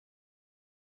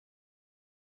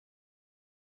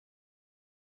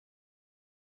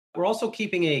We're also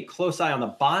keeping a close eye on the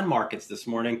bond markets this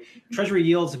morning. Treasury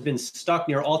yields have been stuck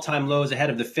near all-time lows ahead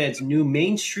of the Fed's new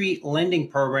Main Street lending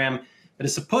program that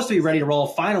is supposed to be ready to roll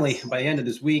finally by the end of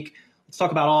this week. Let's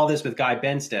talk about all this with Guy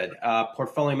Benstead,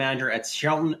 portfolio manager at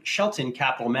Shelton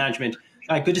Capital Management.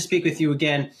 Guy, good to speak with you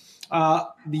again. The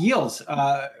yields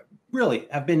really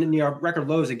have been near record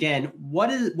lows again. What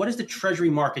is the Treasury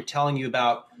market telling you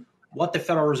about what the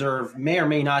Federal Reserve may or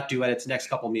may not do at its next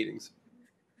couple meetings?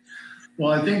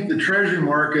 Well, I think the Treasury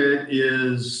market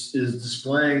is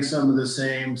displaying some of the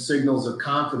same signals of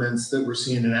confidence that we're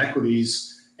seeing in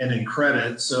equities and in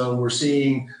credit. So we're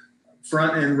seeing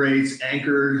front-end rates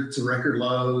anchored to record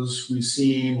lows. We've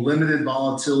seen limited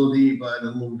volatility, but a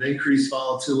little increased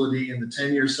volatility in the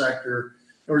 10-year sector.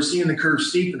 And we're seeing the curve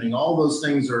steepening. All those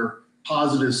things are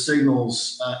positive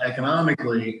signals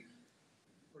economically,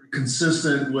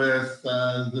 consistent with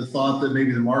the thought that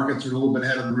maybe the markets are a little bit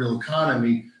ahead of the real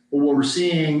economy. But what we're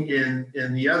seeing in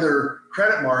the other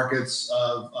credit markets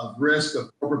of risk, of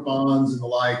corporate bonds and the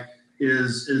like,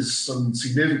 is some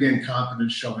significant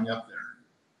confidence showing up there.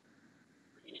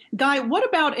 Guy, what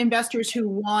about investors who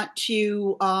want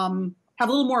to have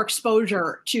a little more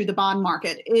exposure to the bond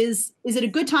market? Is it a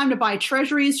good time to buy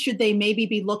treasuries? Should they maybe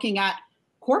be looking at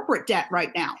corporate debt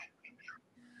right now?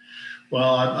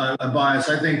 Well, I'm biased.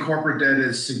 I think corporate debt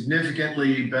is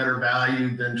significantly better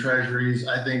valued than treasuries.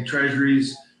 I think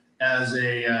treasuries as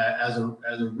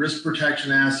a risk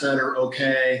protection asset are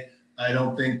okay. I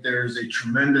don't think there's a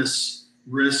tremendous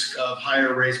risk of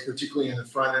higher rates, particularly in the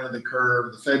front end of the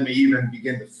curve. The Fed may even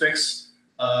begin to fix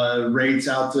rates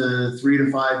out to 3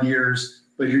 to 5 years,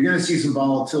 but you're going to see some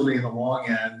volatility in the long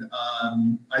end.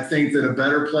 I think that a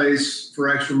better place for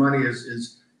extra money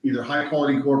is either high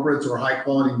quality corporates or high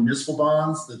quality municipal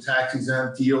bonds. The tax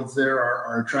exempt yields there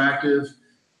are attractive.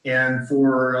 And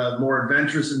for more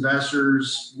adventurous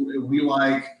investors, we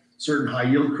like certain high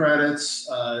yield credits,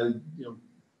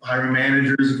 hiring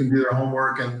managers who can do their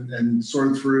homework and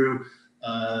sort through.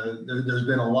 There's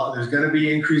been there's going to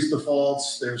be increased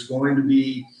defaults. There's going to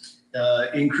be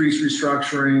increased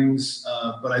restructurings.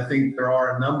 But I think there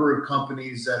are a number of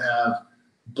companies that have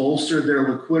bolstered their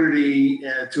liquidity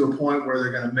to a point where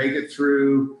they're going to make it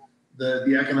through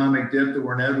the economic dip that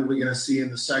we're inevitably going to see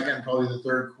in the second, probably the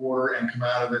third quarter, and come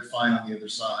out of it fine on the other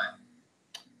side.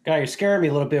 Guy, you're scaring me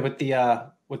a little bit with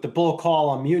the bull call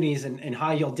on munis and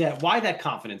high yield debt. Why that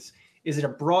confidence? Is it a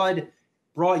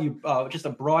just a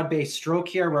broad-based stroke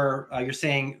here where you're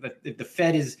saying that the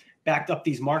Fed is backed up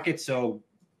these markets, so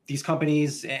these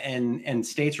companies and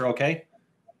states are okay?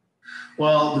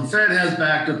 Well, the Fed has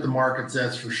backed up the markets,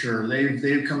 that's for sure.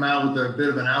 They've come out with a bit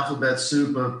of an alphabet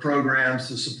soup of programs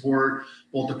to support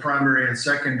both the primary and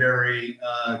secondary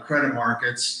credit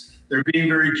markets. They're being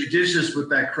very judicious with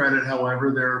that credit,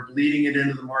 however. They're bleeding it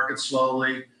into the market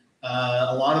slowly.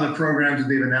 A lot of the programs that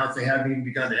they've announced, they haven't even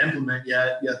begun to implement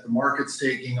yet the market's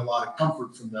taking a lot of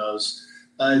comfort from those.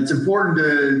 It's important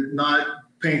to not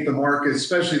paint the market,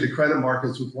 especially the credit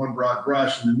markets, with one broad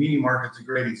brush, and the muni market's a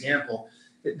great example.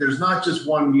 There's not just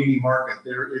one muni market.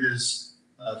 It is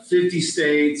 50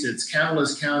 states, it's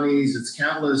countless counties, it's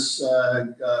countless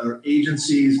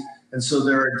agencies. And so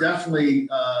there are definitely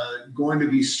going to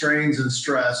be strains and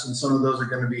stress, and some of those are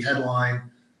going to be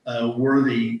headline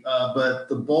worthy. But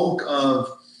the bulk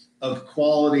of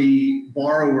quality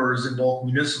borrowers in both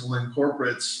municipal and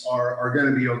corporates are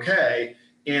going to be okay.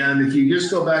 And if you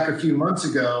just go back a few months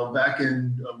ago,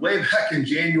 way back in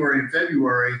January and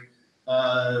February,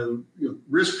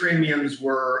 risk premiums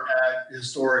were at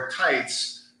historic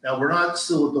tights. Now, we're not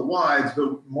still at the wides,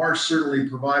 but March certainly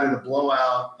provided a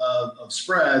blowout of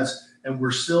spreads, and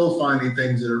we're still finding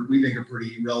things that we think are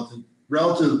pretty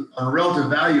relative on a relative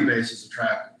value basis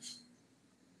attractive.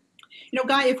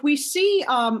 Guy, if we see,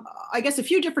 I guess a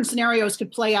few different scenarios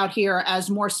could play out here as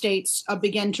more states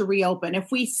begin to reopen.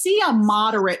 If we see a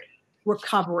moderate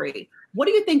recovery, what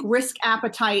do you think risk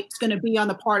appetite is going to be on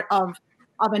the part of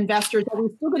investors? Are we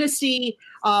still going to see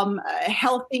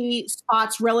healthy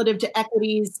spots relative to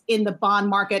equities in the bond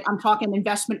market? I'm talking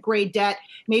investment grade debt,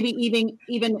 maybe even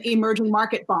emerging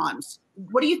market bonds.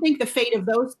 What do you think the fate of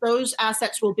those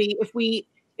assets will be if we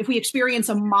experience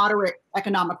a moderate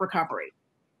economic recovery?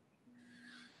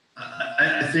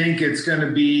 I think it's going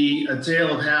to be a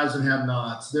tale of haves and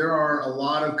have-nots. There are a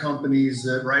lot of companies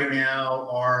that right now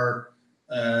are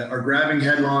grabbing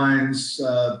headlines,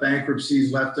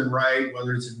 bankruptcies left and right,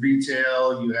 whether it's in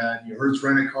retail. You had your Hertz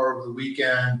Rent-A-Car over the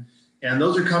weekend. And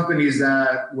those are companies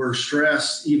that were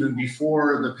stressed even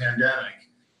before the pandemic.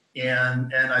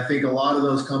 And I think a lot of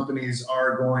those companies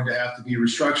are going to have to be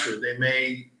restructured. They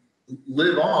may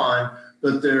live on,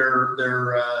 but they're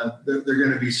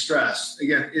going to be stressed.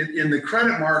 Again, in the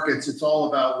credit markets, it's all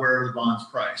about where the bond's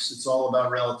priced. It's all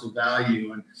about relative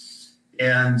value.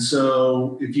 And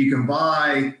so if you can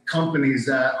buy companies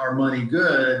that are money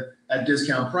good at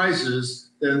discount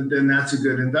prices, then that's a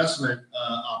good investment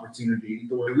opportunity,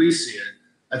 the way we see it.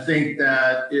 I think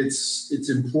that it's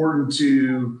important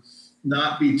to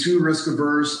not be too risk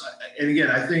averse. And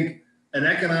again, I think an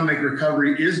economic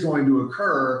recovery is going to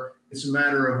occur. It's a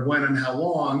matter of when and how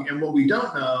long. And what we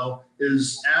don't know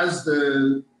is, as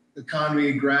the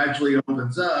economy gradually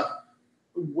opens up,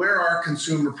 where are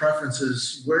consumer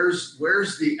preferences? Where's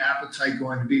the appetite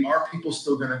going to be? Are people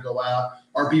still going to go out?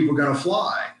 Are people going to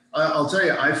fly? I'll tell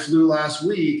you, I flew last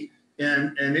week,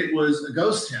 and it was a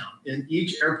ghost town in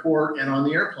each airport and on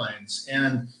the airplanes.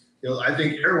 And I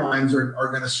think airlines are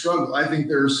going to struggle. I think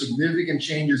there are significant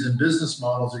changes in business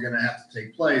models that are going to have to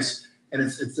take place, and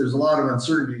there's a lot of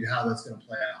uncertainty how that's going to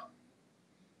play out.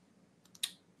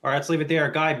 All right, let's leave it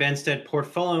there. Guy Benstead,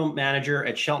 portfolio manager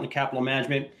at Shelton Capital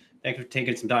Management. Thanks for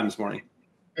taking some time this morning.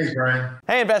 Thanks, Brian.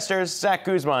 Hey, investors. Zach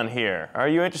Guzman here. Are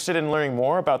you interested in learning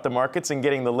more about the markets and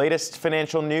getting the latest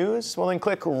financial news? Well, then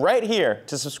click right here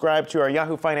to subscribe to our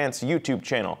Yahoo Finance YouTube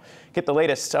channel. Get the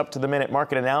latest up-to-the-minute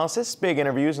market analysis, big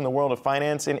interviews in the world of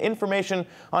finance, and information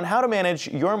on how to manage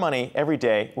your money every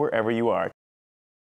day wherever you are.